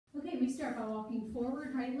we start by walking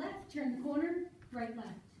forward, right, left, turn the corner, right, left.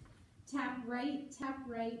 Tap right,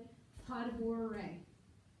 pas de bourrée.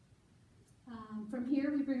 From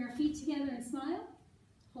here, we bring our feet together and smile,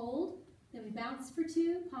 hold, then we bounce for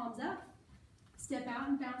 2, palms up, step out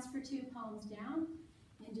and bounce for 2, palms down,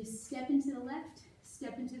 and just step into the left,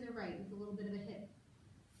 step into the right with a little bit of a hip.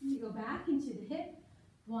 You go back into the hip,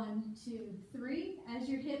 1, 2, 3. As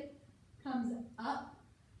your hip comes up,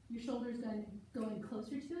 your shoulder's going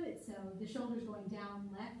closer to it, so the shoulder's going down,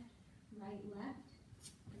 left, and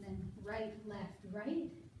then right, left,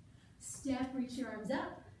 right. Step, reach your arms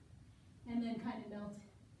up, and then kind of melt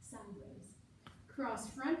sideways. Cross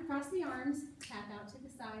front, cross the arms, tap out to the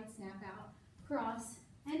side, snap out, cross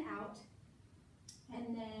and out,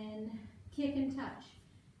 and then kick and touch.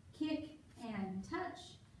 Kick and touch,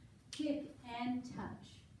 kick and touch.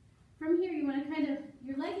 From here, you want to kind of,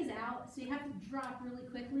 your leg is out, so you have to drop really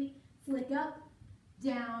quickly. Flick up,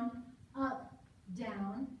 down,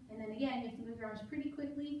 and then again, you have to move your arms pretty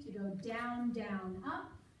quickly to go down, down,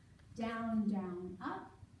 up, down, down,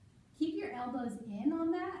 up. Keep your elbows in on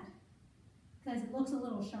that, because it looks a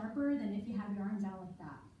little sharper than if you have your arms out like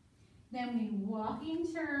that. Then we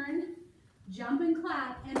walking turn, jump and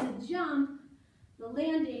clap, and the jump, the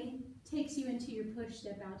landing, takes you into your push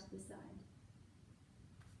step out to the side.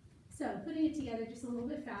 So putting it together just a little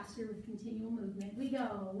bit faster with continual movement. We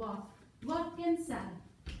go walk, walk and side.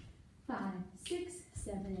 5, 6,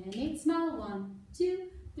 7, and 8. Smile. 1, 2,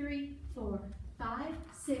 3, 4, 5,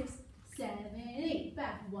 6, 7, 8.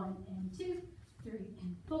 Back. 1 and 2, 3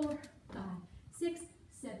 and 4, 5, 6,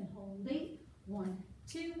 7. Hold 8. 1,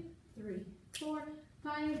 2, 3, 4,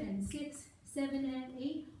 5 and 6, 7 and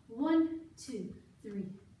 8. 1, 2,